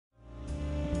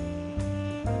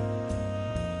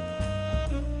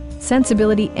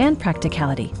sensibility and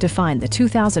practicality define the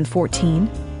 2014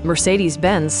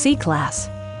 Mercedes-Benz C-Class.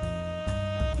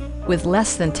 With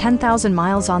less than 10,000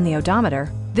 miles on the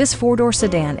odometer, this four-door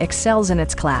sedan excels in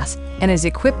its class and is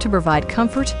equipped to provide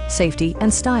comfort, safety,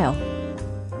 and style.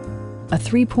 A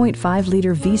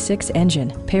 3.5-liter V6 engine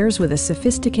pairs with a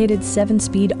sophisticated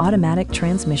 7-speed automatic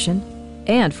transmission,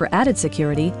 and for added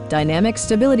security, dynamic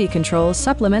stability control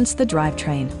supplements the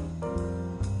drivetrain.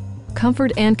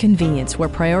 Comfort and convenience were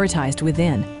prioritized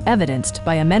within, evidenced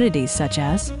by amenities such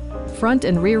as front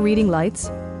and rear reading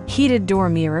lights, heated door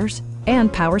mirrors,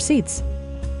 and power seats.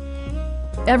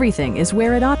 Everything is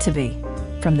where it ought to be,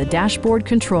 from the dashboard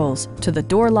controls to the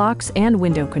door locks and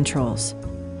window controls.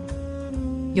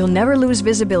 You'll never lose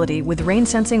visibility with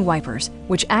rain-sensing wipers,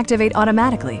 which activate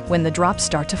automatically when the drops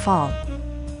start to fall.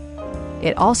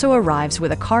 It also arrives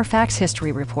with a Carfax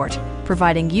history report,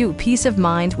 providing you peace of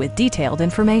mind with detailed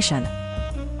information.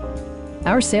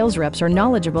 Our sales reps are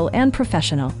knowledgeable and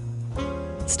professional.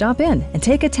 Stop in and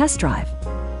take a test drive.